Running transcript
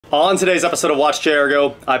On today's episode of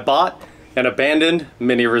WatchJRGo, I bought an abandoned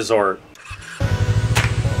mini resort.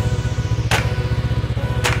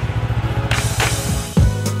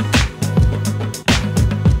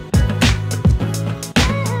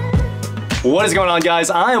 What is going on, guys?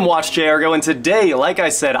 I am WatchJRGo, and today, like I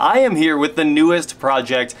said, I am here with the newest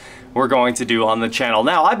project we're going to do on the channel.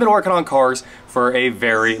 Now, I've been working on cars for a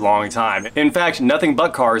very long time. In fact, nothing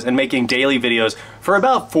but cars, and making daily videos for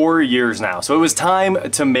about 4 years now. So it was time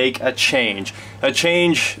to make a change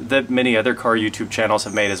that many other car YouTube channels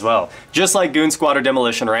have made as well. Just like Goon Squad or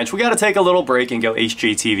Demolition Ranch, we gotta take a little break and go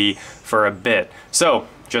HGTV for a bit. So,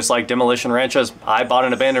 just like Demolition Ranches, I bought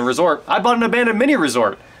an abandoned resort. I bought an abandoned mini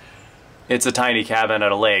resort. It's a tiny cabin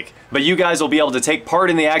at a lake. But you guys will be able to take part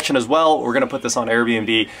in the action as well. We're gonna put this on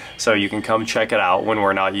Airbnb so you can come check it out when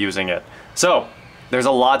we're not using it. So, there's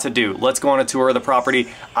a lot to do. Let's go on a tour of the property.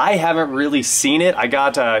 I haven't really seen it. I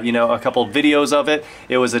got, a couple videos of it.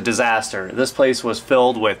 It was a disaster. This place was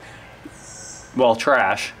filled with, well,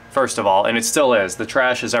 trash, first of all, and it still is. The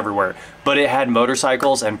trash is everywhere. But it had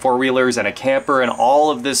motorcycles and four-wheelers and a camper and all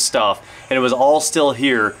of this stuff, and it was all still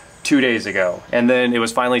here 2 days ago. And then it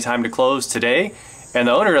was finally time to close today, and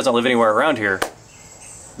the owner doesn't live anywhere around here.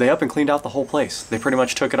 They up and cleaned out the whole place. They pretty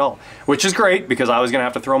much took it all, which is great because I was gonna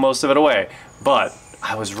have to throw most of it away. But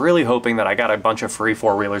I was really hoping that I got a bunch of free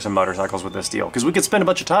four-wheelers and motorcycles with this deal, because we could spend a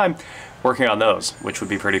bunch of time working on those, which would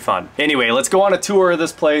be pretty fun. Anyway, let's go on a tour of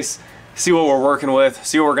this place, see what we're working with,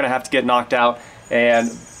 see what we're gonna have to get knocked out, and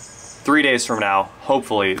 3 days from now,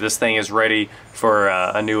 hopefully, this thing is ready for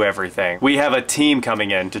a new everything. We have a team coming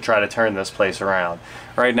in to try to turn this place around.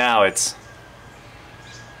 Right now, it's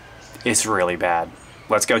really bad.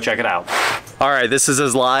 Let's go check it out. All right, this is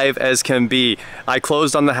as live as can be. I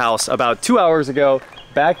closed on the house about 2 hours ago,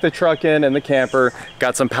 backed the truck in and the camper,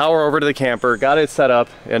 got some power over to the camper, got it set up,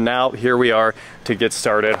 and now here we are to get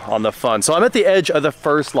started on the fun. So I'm at the edge of the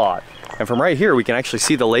first lot. And from right here, we can actually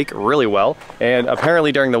see the lake really well. And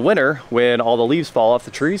apparently during the winter, when all the leaves fall off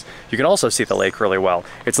the trees, you can also see the lake really well.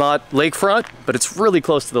 It's not lakefront, but it's really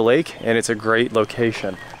close to the lake, and it's a great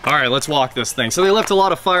location. All right, let's walk this thing. So they left a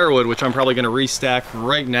lot of firewood, which I'm probably gonna restack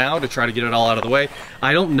right now to try to get it all out of the way.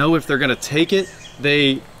 I don't know if they're gonna take it.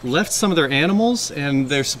 They left some of their animals, and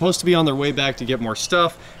they're supposed to be on their way back to get more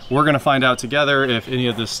stuff. We're gonna find out together if any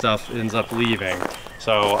of this stuff ends up leaving.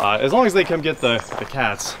 So as long as they come get the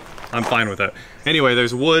cats, I'm fine with it. Anyway,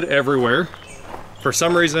 there's wood everywhere. For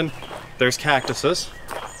some reason, there's cactuses.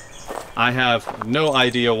 I have no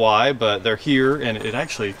idea why, but they're here, and it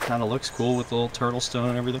actually kind of looks cool with the little turtle stone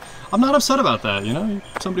and everything. I'm not upset about that, you know?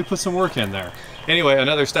 Somebody put some work in there. Anyway,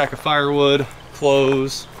 another stack of firewood,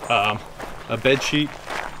 clothes, a bed sheet,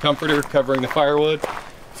 comforter covering the firewood,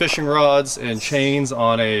 fishing rods and chains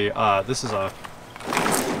on a, that's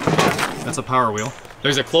a power wheel.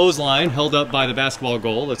 There's a clothesline held up by the basketball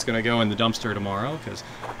goal that's gonna go in the dumpster tomorrow, because,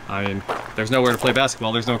 I mean, there's nowhere to play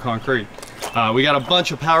basketball, there's no concrete. We got a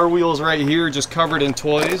bunch of power wheels right here just covered in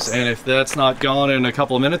toys, and if that's not gone in a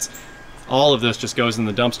couple of minutes, all of this just goes in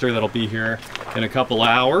the dumpster. That'll be here in a couple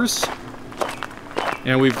hours.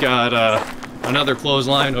 And we've got another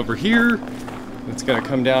clothesline over here. It's gonna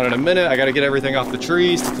come down in a minute. I gotta get everything off the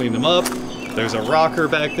trees to clean them up. There's a rocker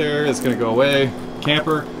back there that's gonna go away.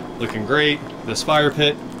 Camper, looking great. This fire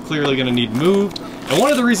pit, clearly gonna need moved. And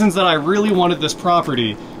one of the reasons that I really wanted this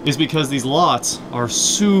property is because these lots are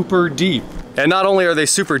super deep. And not only are they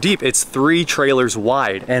super deep, it's 3 trailers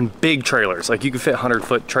wide, and big trailers. Like, you can fit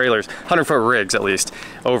 100-foot trailers, 100-foot rigs at least,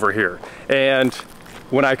 over here. And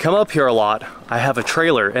when I come up here a lot, I have a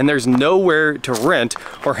trailer, and there's nowhere to rent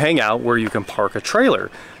or hang out where you can park a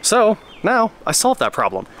trailer. So now I solved that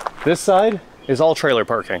problem. This side is all trailer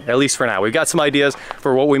parking, at least for now. We've got some ideas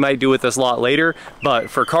for what we might do with this lot later, but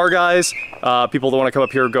for car guys, people that want to come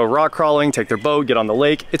up here, go rock crawling, take their boat, get on the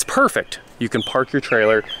lake, it's perfect. You can park your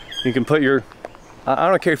trailer, you can put your, I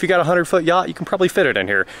don't care, if you got a 100-foot yacht, you can probably fit it in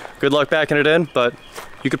here. Good luck backing it in, but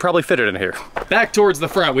you could probably fit it in here. Back towards the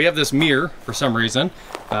front, we have this mirror for some reason.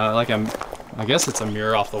 I guess it's a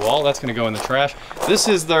mirror off the wall. That's gonna go in the trash. This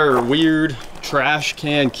is their weird trash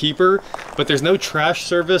can keeper, but there's no trash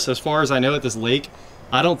service as far as I know at this lake.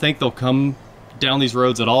 I don't think they'll come down these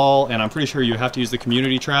roads at all, and I'm pretty sure you have to use the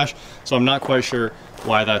community trash, so I'm not quite sure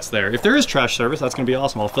why that's there. If there is trash service, that's gonna be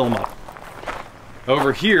awesome. I'll fill them up.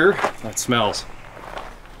 Over here, that smells.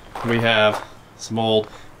 We have some old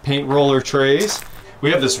paint roller trays.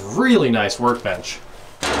 We have this really nice workbench.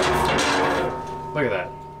 Look at that.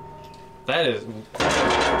 That is,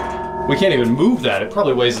 we can't even move that. It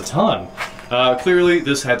probably weighs a ton. Clearly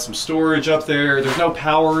this had some storage up there. There's no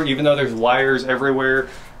power, even though there's wires everywhere.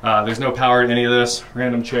 There's no power in any of this.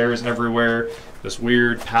 Random chairs everywhere. this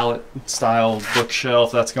weird pallet style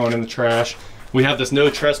bookshelf that's going in the trash. We have this no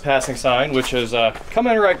trespassing sign, which is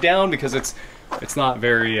coming right down because it's not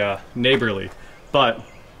very neighborly, but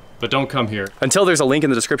don't come here. Until there's a link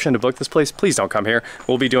in the description to book this place, please don't come here.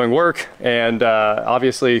 We'll be doing work, and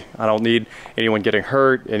obviously I don't need anyone getting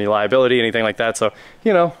hurt, any liability, anything like that. So,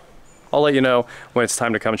 you know, I'll let you know when it's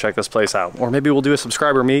time to come check this place out. Or maybe we'll do a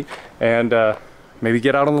subscriber meet and maybe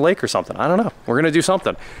get out on the lake or something. I don't know. We're gonna do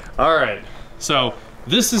something. All right, so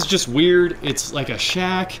this is just weird. It's like a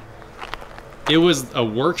shack. It was a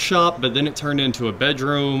workshop, but then it turned into a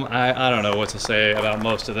bedroom. I don't know what to say about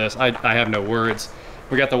most of this. I have no words.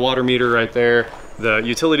 We got the water meter right there. The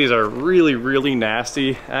utilities are really, really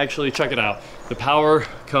nasty. Actually, check it out. The power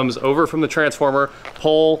comes over from the transformer,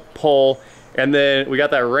 pole, and then we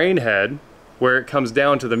got that rain head where it comes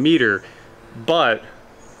down to the meter, but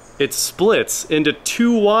it splits into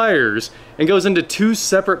 2 wires and goes into 2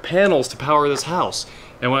 separate panels to power this house.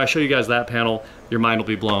 And when I show you guys that panel, your mind will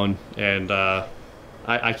be blown, and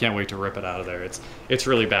I can't wait to rip it out of there. It's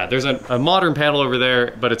really bad. There's a modern panel over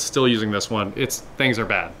there, but it's still using this one. Things are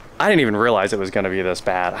bad. I didn't even realize it was gonna be this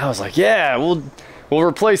bad. I was like, yeah, we'll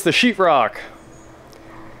replace the sheetrock.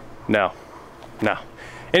 No.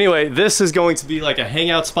 Anyway, this is going to be like a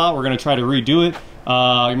hangout spot. We're gonna try to redo it.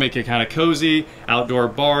 Make it kind of cozy, outdoor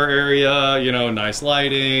bar area, you know, nice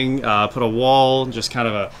lighting, put a wall, just kind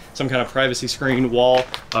of some kind of privacy screen wall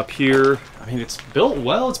up here. I mean, it's built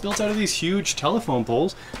well. It's built out of these huge telephone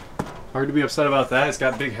poles. Hard to be upset about that. It's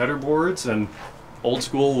got big header boards and old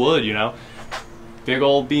school wood, you know. Big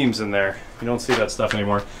old beams in there. You don't see that stuff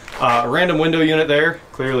anymore. A random window unit there,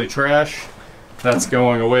 clearly trash. That's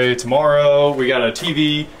going away tomorrow. We got a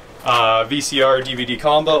TV, VCR, DVD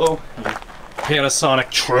combo. Panasonic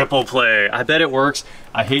triple play. I bet it works.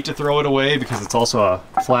 I hate to throw it away because it's also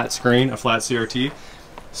a flat screen, a flat CRT.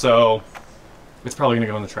 So it's probably gonna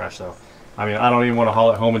go in the trash though. I mean, I don't even want to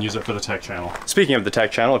haul it home and use it for the tech channel. Speaking of the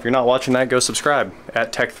tech channel, if you're not watching that, go subscribe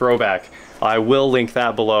at Tech Throwback. I will link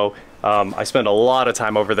that below. I spend a lot of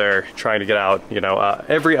time over there trying to get out, you know,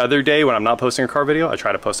 every other day when I'm not posting a car video, I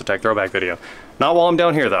try to post a Tech Throwback video. Not while I'm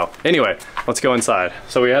down here though. Anyway, let's go inside.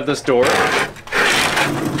 So we have this door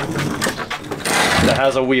that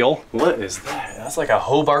has a wheel. What is that? That's like a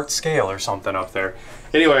Hobart scale or something up there.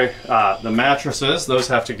 Anyway, the mattresses, those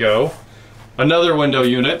have to go. Another window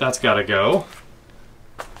unit, that's gotta go.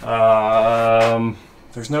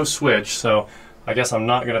 There's no switch, so I guess I'm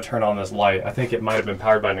not gonna turn on this light. I think it might have been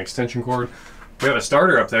powered by an extension cord. We have a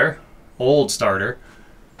starter up there, old starter.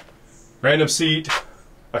 Random seat,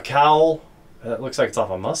 a cowl, that looks like it's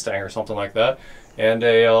off a Mustang or something like that, and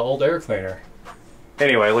a old air cleaner.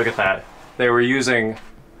 Anyway, look at that. They were using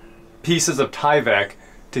pieces of Tyvek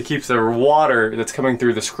to keep the water that's coming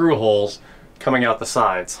through the screw holes coming out the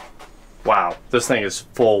sides. Wow, this thing is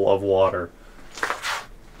full of water.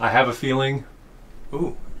 I have a feeling,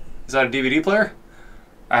 ooh, is that a DVD player?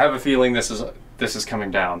 I have a feeling this is coming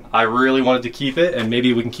down. I really wanted to keep it, and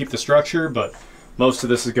maybe we can keep the structure, but most of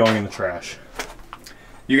this is going in the trash.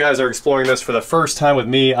 You guys are exploring this for the first time with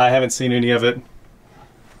me. I haven't seen any of it.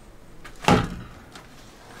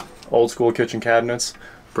 Old school kitchen cabinets,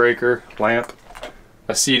 breaker, lamp,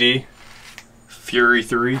 a CD, Fury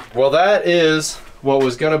 3. Well, that is what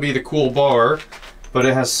was gonna be the cool bar, but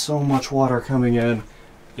it has so much water coming in.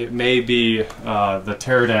 It may be the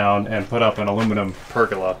tear down and put up an aluminum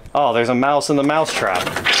pergola. Oh, there's a mouse in the mouse trap.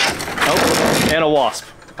 Oh, and a wasp.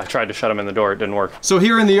 I tried to shut him in the door, it didn't work. So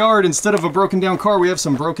here in the yard, instead of a broken down car, we have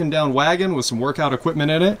some broken down wagon with some workout equipment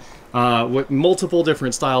in it, with multiple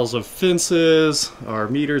different styles of fences, our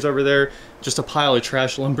meters over there, just a pile of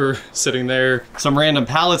trash lumber sitting there, some random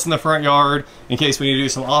pallets in the front yard. In case we need to do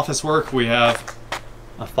some office work, we have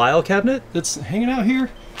a file cabinet that's hanging out here,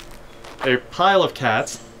 a pile of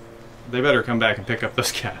cats. They better come back and pick up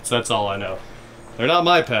those cats, that's all I know. They're not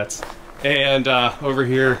my pets. And over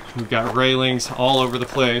here, we've got railings all over the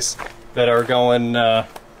place that are going, well,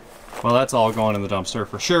 that's all going in the dumpster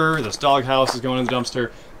for sure. This doghouse is going in the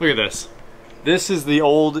dumpster. Look at this. This is the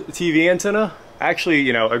old TV antenna. Actually,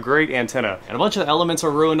 you know, a great antenna. And a bunch of elements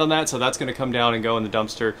are ruined on that, so that's gonna come down and go in the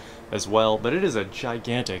dumpster as well. But it is a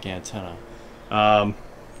gigantic antenna.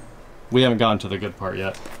 We haven't gotten to the good part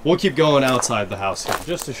yet. We'll keep going outside the house here,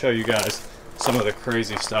 just to show you guys some of the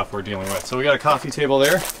crazy stuff we're dealing with. So we got a coffee table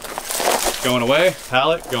there. Going away,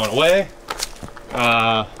 pallet going away,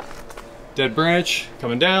 dead branch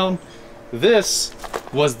coming down. This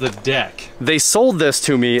was the deck. They sold this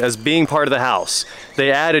to me as being part of the house.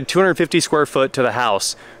 They added 250 square foot to the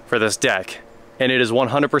house for this deck, and it is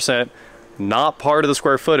 100% not part of the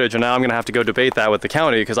square footage, and now I'm gonna have to go debate that with the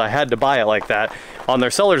county because I had to buy it like that. On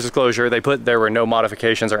their seller's disclosure, they put there were no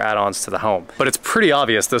modifications or add-ons to the home. But it's pretty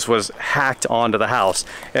obvious this was hacked onto the house,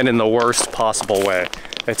 and in the worst possible way.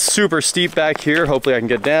 It's super steep back here. Hopefully I can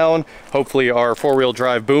get down. Hopefully our four-wheel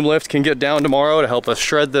drive boom lift can get down tomorrow to help us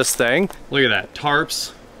shred this thing. Look at that,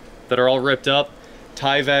 tarps that are all ripped up,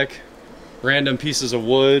 Tyvek, random pieces of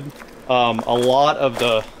wood. A lot of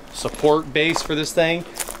the support base for this thing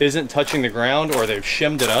isn't touching the ground, or they've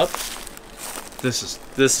shimmed it up. This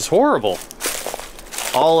is horrible.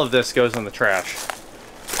 All of this goes in the trash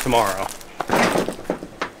tomorrow.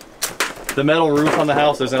 The metal roof on the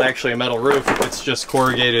house isn't actually a metal roof, it's just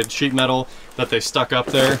corrugated sheet metal that they stuck up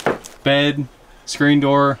there. Bed, screen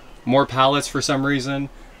door, more pallets for some reason,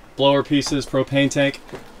 blower pieces, propane tank.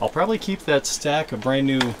 I'll probably keep that stack of brand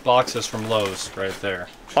new boxes from Lowe's right there.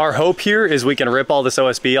 Our hope here is we can rip all this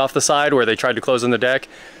OSB off the side where they tried to close in the deck,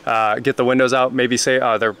 get the windows out, maybe say,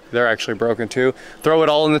 they're actually broken too. Throw it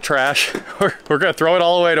all in the trash. We're gonna throw it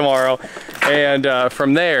all away tomorrow. And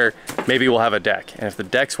from there, maybe we'll have a deck. And if the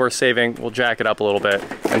deck's worth saving, we'll jack it up a little bit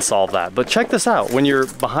and solve that. But check this out, when you're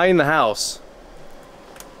behind the house,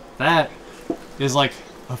 that is like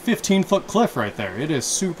a 15-foot cliff right there. It is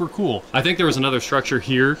super cool. I think there was another structure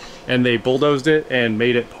here and they bulldozed it and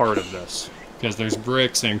made it part of this, because there's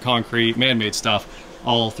bricks and concrete, man-made stuff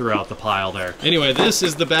all throughout the pile there. Anyway, this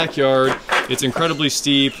is the backyard. It's incredibly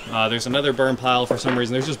steep. There's another burn pile for some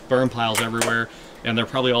reason. There's just burn piles everywhere, and they're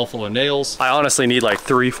probably all full of nails. I honestly need like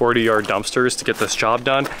 3 40-yard dumpsters to get this job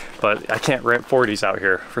done, but I can't rent 40s out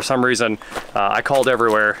here. For some reason, I called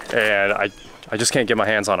everywhere, and I just can't get my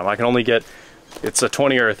hands on them. I can only get, it's a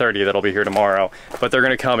 20 or a 30 that'll be here tomorrow, but they're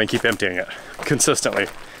gonna come and keep emptying it consistently.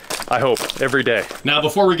 I hope, every day. Now,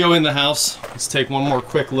 before we go in the house, let's take one more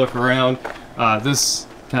quick look around. This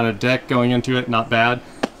kind of deck going into it, not bad.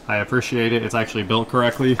 I appreciate it. It's actually built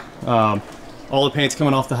correctly. All the paint's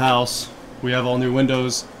coming off the house. We have all new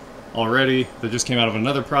windows already. They just came out of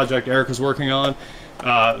another project Erica's working on.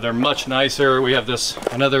 They're much nicer. We have this,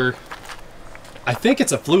 another, I think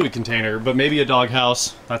it's a fluid container, but maybe a dog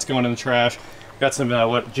house. That's going in the trash. Got some,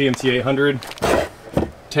 GMT 800.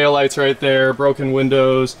 Taillights right there, broken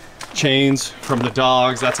windows, chains from the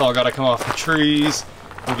dogs, that's all gotta come off the trees.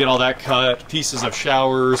 We'll get all that cut, pieces of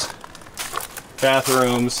showers,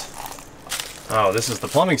 bathrooms. Oh, this is the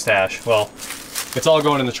plumbing stash. Well, it's all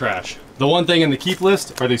going in the trash. The one thing in the keep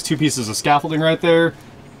list are these 2 pieces of scaffolding right there.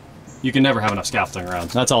 You can never have enough scaffolding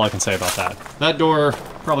around. That's all I can say about that. That door,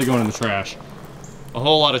 probably going in the trash. A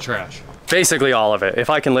whole lot of trash. Basically all of it. If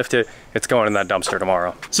I can lift it, it's going in that dumpster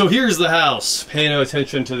tomorrow. So here's the house. Pay no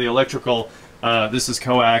attention to the electrical. This is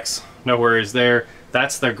coax, no worries there.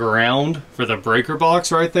 That's the ground for the breaker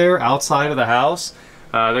box right there outside of the house.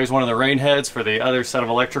 There's one of the rain heads for the other set of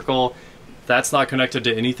electrical. That's not connected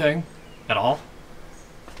to anything at all.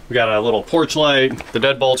 We got a little porch light, the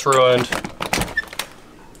deadbolt's ruined,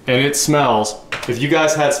 and it smells. If you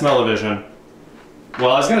guys had smell-o-vision,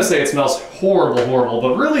 well, I was gonna say it smells horrible, horrible,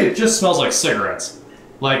 but really it just smells like cigarettes.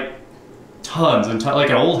 Like tons and tons, like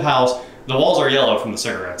an old house. The walls are yellow from the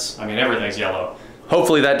cigarettes. I mean, everything's yellow.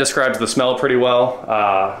 Hopefully that describes the smell pretty well.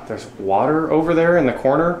 There's water over there in the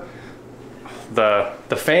corner.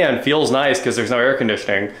 The fan feels nice because there's no air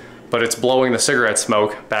conditioning, but it's blowing the cigarette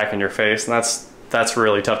smoke back in your face, and that's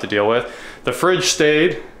really tough to deal with. The fridge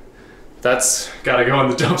stayed. That's gotta go in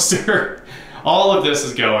the dumpster. All of this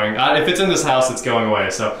is going. If it's in this house, it's going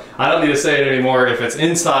away. So I don't need to say it anymore. If it's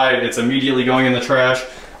inside, it's immediately going in the trash.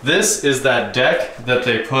 This is that deck that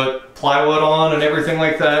they put plywood on and everything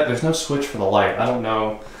like that. There's no switch for the light. I don't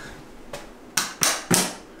know.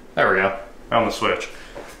 There we go. Found the switch.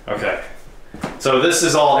 Okay. So this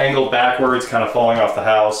is all angled backwards, kind of falling off the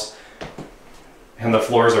house. And the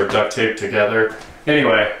floors are duct taped together.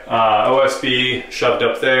 Anyway, OSB shoved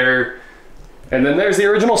up there. And then there's the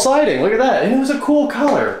original siding. Look at that. And it was a cool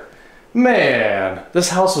color. Man, this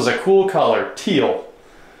house was a cool color. Teal.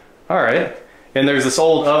 All right. And there's this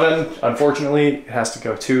old oven. Unfortunately, it has to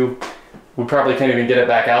go too. We probably can't even get it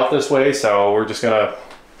back out this way, so we're just gonna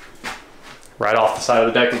right off the side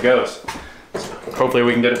of the deck it goes. So hopefully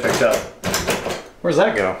we can get it picked up. Where's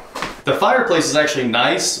that go? The fireplace is actually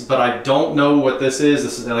nice, but I don't know what this is.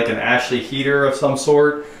 This is like an Ashley heater of some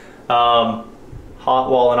sort. Hot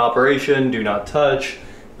wall in operation, do not touch.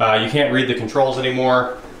 You can't read the controls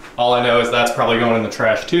anymore. All I know is that's probably going in the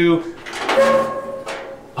trash too.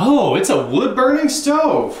 Oh, it's a wood burning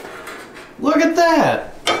stove. Look at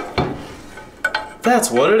that. That's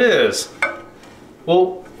what it is.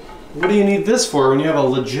 Well, what do you need this for when you have a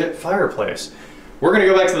legit fireplace? We're gonna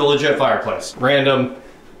go back to the legit fireplace. Random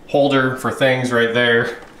holder for things right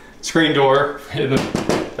there. Screen door.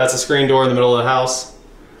 That's a screen door in the middle of the house.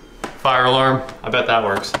 Fire alarm. I bet that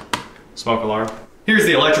works. Smoke alarm. Here's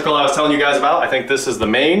the electrical I was telling you guys about. I think this is the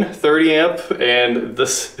main 30 amp, and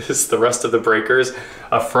this is the rest of the breakers.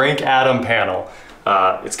 A Frank Adam panel.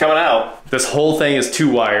 It's coming out. This whole thing is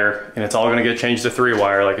 2-wire, and it's all gonna get changed to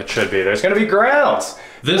 3-wire like it should be. There's gonna be grounds.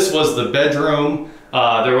 This was the bedroom.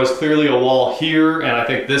 There was clearly a wall here, and I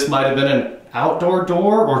think this might have been an outdoor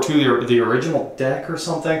door or to the original deck or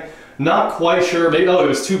something. Not quite sure. Maybe, oh, it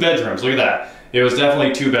was 2 bedrooms. Look at that. It was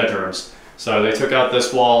definitely 2 bedrooms. So they took out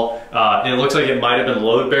this wall. It looks like it might have been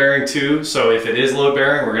load bearing too. So if it is load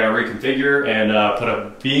bearing, we're gonna reconfigure and put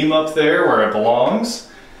a beam up there where it belongs.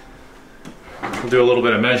 We'll do a little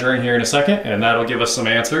bit of measuring here in a second, and that'll give us some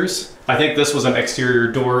answers. I think this was an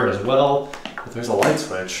exterior door as well, but there's a light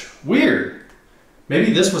switch. Weird.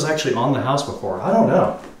 Maybe this was actually on the house before. I don't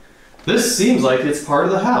know. This seems like it's part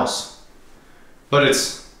of the house, but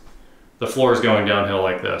the floor is going downhill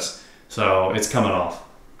like this. So it's coming off.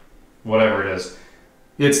 Whatever it is.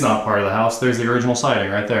 It's not part of the house. There's the original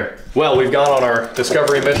siding right there. Well, we've gone on our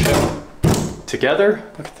discovery mission together.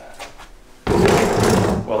 Look at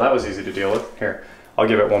that. Well, that was easy to deal with. Here, I'll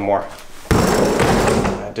give it one more.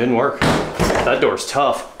 That didn't work. That door's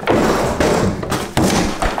tough.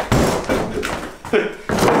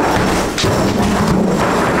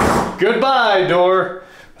 Goodbye, door.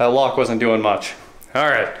 That lock wasn't doing much. All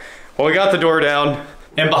right, well, we got the door down.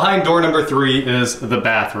 And behind door number 3 is the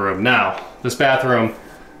bathroom. Now, this bathroom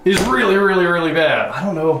is really, really, really bad. I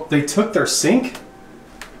don't know, they took their sink?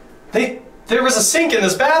 There was a sink in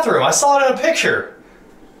this bathroom. I saw it in a picture.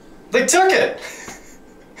 They took it.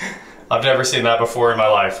 I've never seen that before in my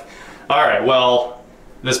life. All right, well,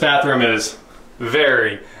 this bathroom is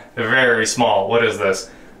very, very small. What is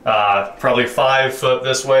this? Probably 5 foot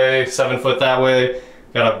this way, 7 foot that way.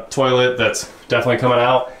 Got a toilet that's definitely coming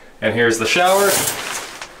out. And here's the shower.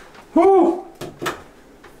 Whoo!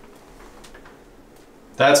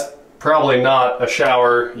 That's probably not a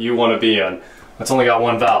shower you want to be in. It's only got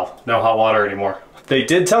 1 valve, no hot water anymore. They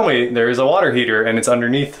did tell me there is a water heater and it's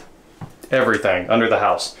underneath everything, under the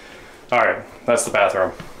house. All right, that's the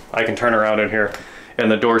bathroom. I can turn around in here, and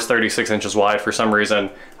the door's 36 inches wide for some reason.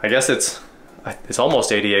 I guess it's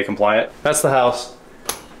almost ADA compliant. That's the house.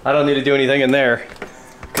 I don't need to do anything in there,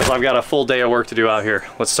 because I've got a full day of work to do out here.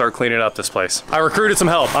 Let's start cleaning up this place. I recruited some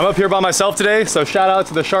help. I'm up here by myself today, so shout out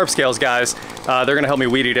to the Sharp Scales guys. They're gonna help me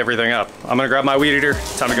weed eat everything up. I'm gonna grab my weed eater,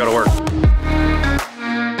 time to go to work.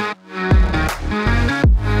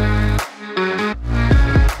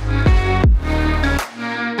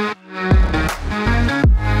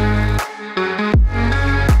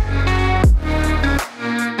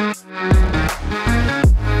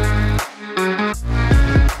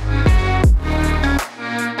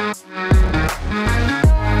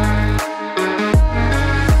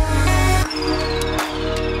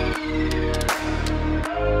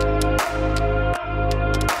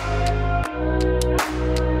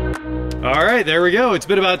 There we go. It's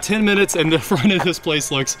been about 10 minutes and the front of this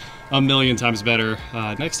place looks a million times better.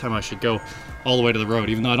 Next time I should go all the way to the road,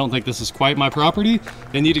 even though I don't think this is quite my property.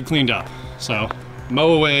 It needed cleaned up. So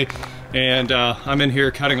mow away, and I'm in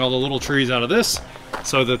here cutting all the little trees out of this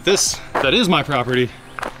so that this that is my property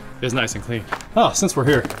is nice and clean. Oh, since we're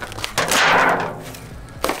here,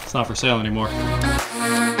 it's not for sale anymore.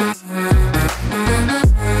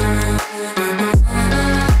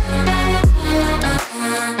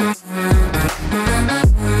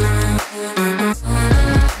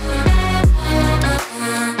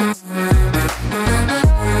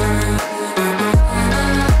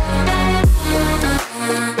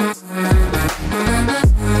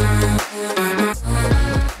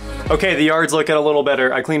 Okay, the yard's looking a little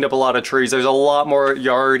better. I cleaned up a lot of trees. There's a lot more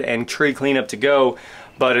yard and tree cleanup to go,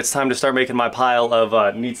 but it's time to start making my pile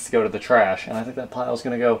of needs to go to the trash. And I think that pile's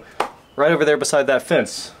gonna go right over there beside that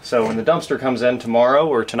fence. So when the dumpster comes in tomorrow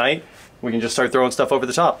or tonight, we can just start throwing stuff over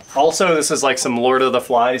the top. Also, this is like some Lord of the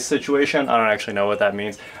Flies situation. I don't actually know what that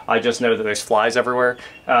means. I just know that there's flies everywhere.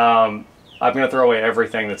 I'm gonna throw away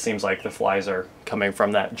everything that seems like the flies are coming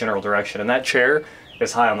from that general direction. And that chair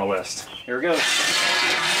is high on the list. Here we go.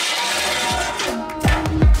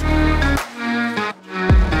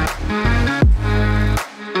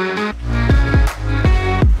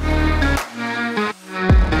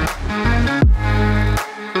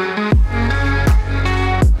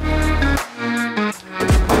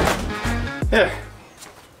 Yeah,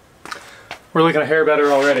 we're looking a hair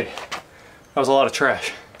better already. That was a lot of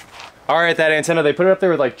trash. All right, that antenna, they put it up there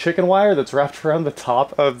with like chicken wire that's wrapped around the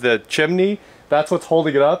top of the chimney. That's what's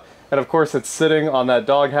holding it up. And of course it's sitting on that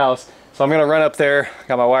doghouse. So I'm gonna run up there,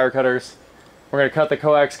 got my wire cutters, We're gonna cut the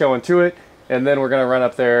coax going to it, and then we're gonna run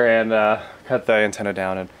up there and cut the antenna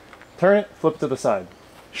down and turn it, flip it to the side.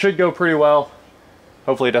 Should go pretty well.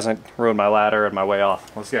 Hopefully it doesn't ruin my ladder and my way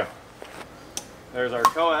off. Let's go. There's our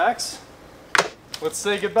coax. Let's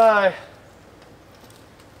say goodbye.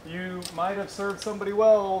 You might have served somebody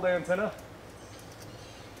well, old antenna.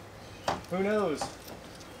 Who knows?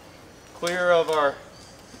 Clear of our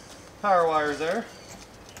power wires there.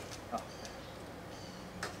 Oh.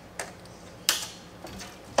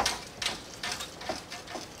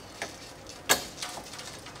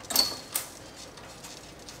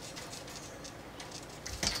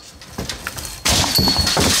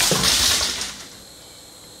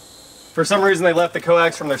 For some reason they left the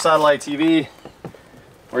coax from their satellite TV.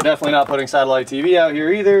 We're definitely not putting satellite TV out here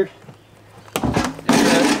either.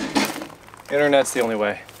 Internet's the only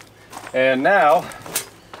way. And now,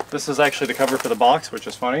 this is actually the cover for the box, which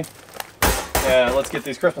is funny. Yeah, let's get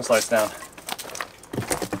these Christmas lights down.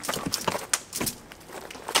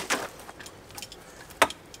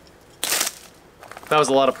 That was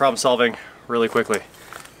a lot of problem solving really quickly.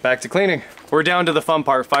 Back to cleaning. We're down to the fun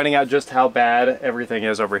part, finding out just how bad everything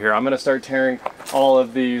is over here. I'm gonna start tearing all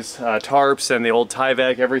of these tarps and the old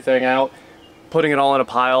Tyvek, everything out, putting it all in a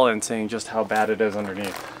pile and seeing just how bad it is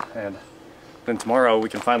underneath. And then tomorrow we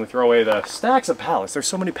can finally throw away the stacks of pallets. There's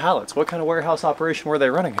so many pallets. What kind of warehouse operation were they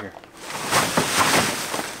running here?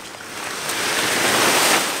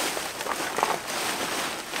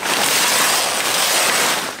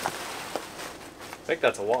 I think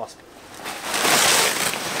that's a wasp.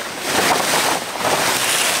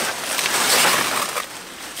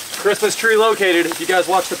 Christmas tree located. If you guys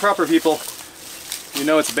watch The Proper People, you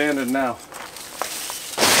know it's abandoned now.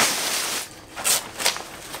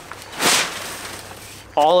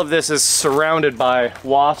 All of this is surrounded by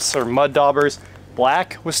wasps or mud daubers,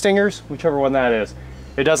 black with stingers, whichever one that is.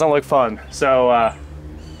 It doesn't look fun, so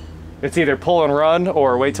it's either pull and run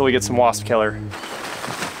or wait till we get some wasp killer.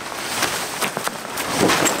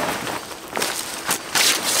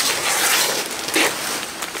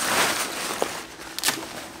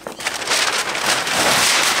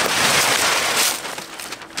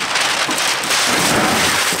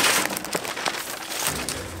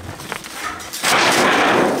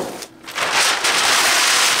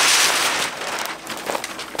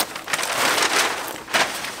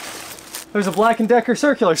 There's a Black & Decker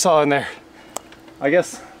circular saw in there. I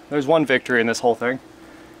guess there's one victory in this whole thing.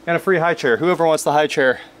 And a free high chair. Whoever wants the high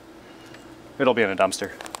chair, it'll be in a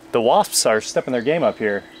dumpster. The wasps are stepping their game up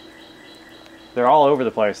here. They're all over the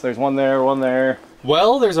place. There's one there, one there.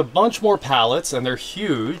 Well, there's a bunch more pallets and they're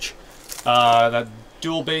huge. That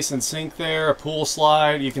dual basin sink there, a pool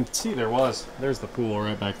slide. You can see there's the pool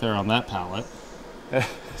right back there on that pallet.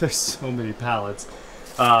 There's so many pallets.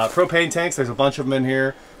 Propane tanks, there's a bunch of them in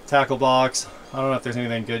here. Tackle box. I don't know if there's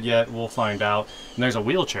anything good yet. We'll find out. And there's a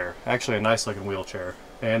wheelchair. Actually, a nice looking wheelchair.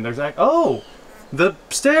 And there's oh, the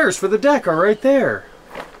stairs for the deck are right there.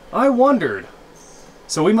 I wondered.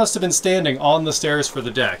 So we must have been standing on the stairs for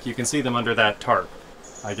the deck. You can see them under that tarp.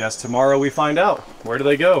 I guess tomorrow we find out. Where do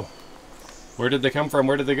they go? Where did they come from?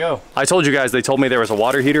 Where did they go? I told you guys they told me there was a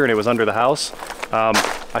water heater and it was under the house.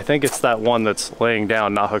 I think it's that one that's laying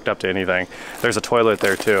down, not hooked up to anything. There's a toilet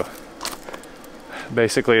there too.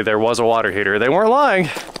 Basically, there was a water heater. They weren't lying.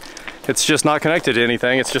 It's just not connected to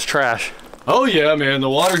anything. It's just trash. Oh yeah, man, the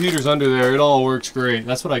water heater's under there. It all works great.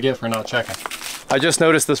 That's what I get for not checking. I just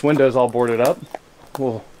noticed this window's all boarded up.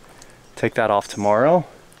 We'll take that off tomorrow.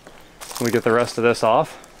 We get the rest of this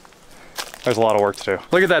off. There's a lot of work to do.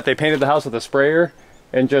 Look at that. They painted the house with a sprayer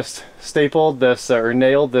and just stapled this or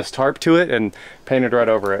nailed this tarp to it and painted right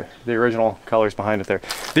over it. The original color's behind it there.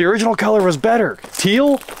 The original color was better.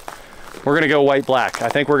 Teal? We're gonna go white black. I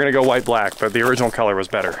think we're gonna go white black, but the original color was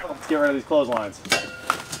better. Let's get rid of these clotheslines.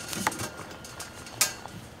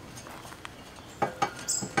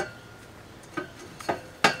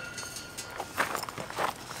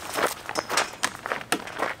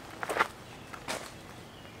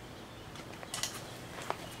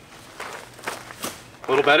 A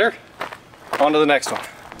little better? On to the next one.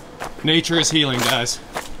 Nature is healing, guys.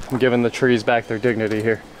 I'm giving the trees back their dignity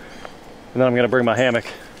here. And then I'm gonna bring my hammock.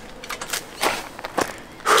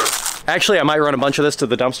 Actually, I might run a bunch of this to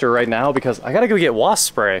the dumpster right now because I gotta go get wasp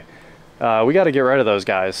spray. We gotta get rid of those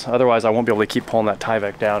guys. Otherwise, I won't be able to keep pulling that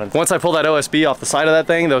Tyvek down. And once I pull that OSB off the side of that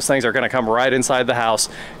thing, those things are gonna come right inside the house,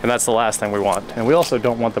 and that's the last thing we want. And we also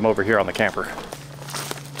don't want them over here on the camper.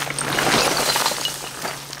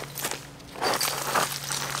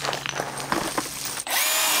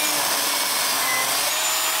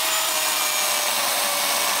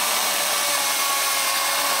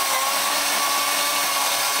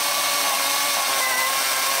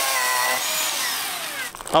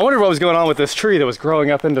 I wondered what was going on with this tree that was growing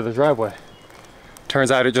up into the driveway.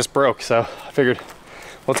 Turns out it just broke, so I figured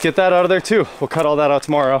let's get that out of there too. We'll cut all that out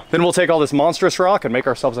tomorrow. Then we'll take all this monstrous rock and make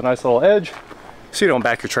ourselves a nice little edge so you don't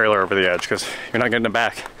back your trailer over the edge, because you're not getting it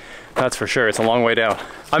back. That's for sure. It's a long way down.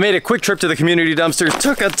 I made a quick trip to the community dumpsters,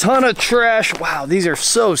 took a ton of trash. Wow, these are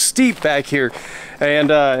so steep back here. And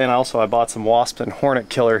also I bought some wasp and hornet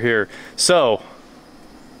killer here. So,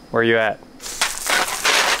 where are you at?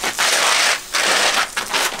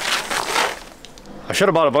 I should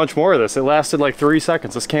have bought a bunch more of this. It lasted like 3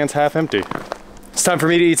 seconds. This can's half empty. It's time for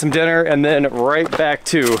me to eat some dinner and then right back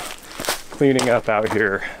to cleaning up out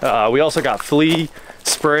here. We also got flea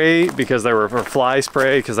spray because there were fly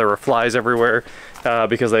spray because there were flies everywhere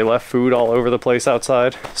because they left food all over the place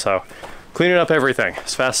outside. So cleaning up everything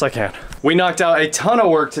as fast as I can. We knocked out a ton of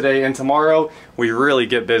work today, and tomorrow we really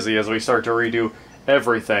get busy as we start to redo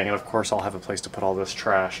everything. And of course I'll have a place to put all this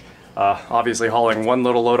trash. Obviously hauling one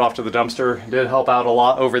little load off to the dumpster did help out a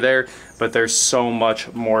lot over there, but there's so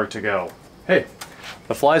much more to go. Hey,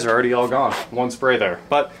 the flies are already all gone. One spray there.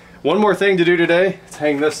 But one more thing to do today is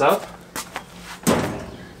hang this up.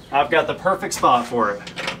 I've got the perfect spot for it.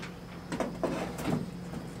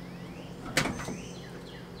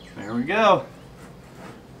 There we go.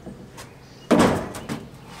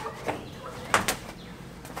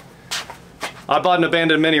 I bought an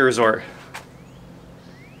abandoned mini resort.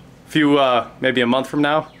 Maybe a month from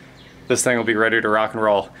now, this thing will be ready to rock and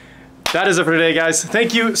roll. That is it for today, guys.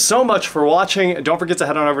 Thank you so much for watching. Don't forget to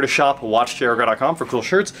head on over to shop WatchJRGo.com for cool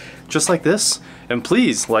shirts just like this. And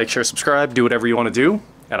please like, share, subscribe, do whatever you want to do.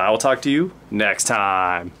 And I will talk to you next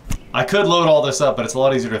time. I could load all this up, but it's a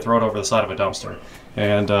lot easier to throw it over the side of a dumpster.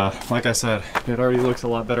 And like I said, it already looks a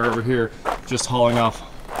lot better over here, just hauling off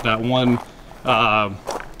that one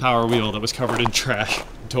power wheel that was covered in trash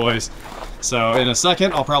and toys. So in a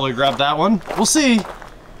second, I'll probably grab that one. We'll see.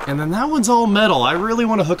 And then that one's all metal. I really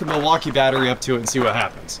want to hook a Milwaukee battery up to it and see what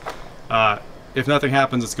happens. If nothing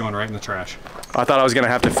happens, it's going right in the trash. I thought I was going to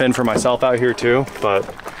have to fend for myself out here too,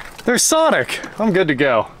 but there's Sonic. I'm good to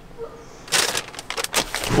go.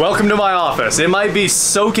 Welcome to my office. It might be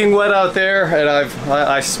soaking wet out there, and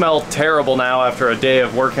I smell terrible now after a day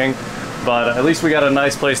of working, but at least we got a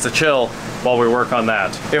nice place to chill while we work on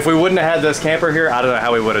that. If we wouldn't have had this camper here, I don't know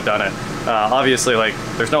how we would have done it. Obviously, like,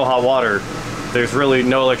 there's no hot water. There's really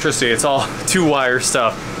no electricity. It's all two-wire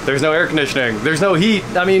stuff. There's no air conditioning. There's no heat.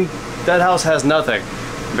 I mean, that house has nothing.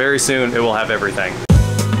 Very soon, it will have everything.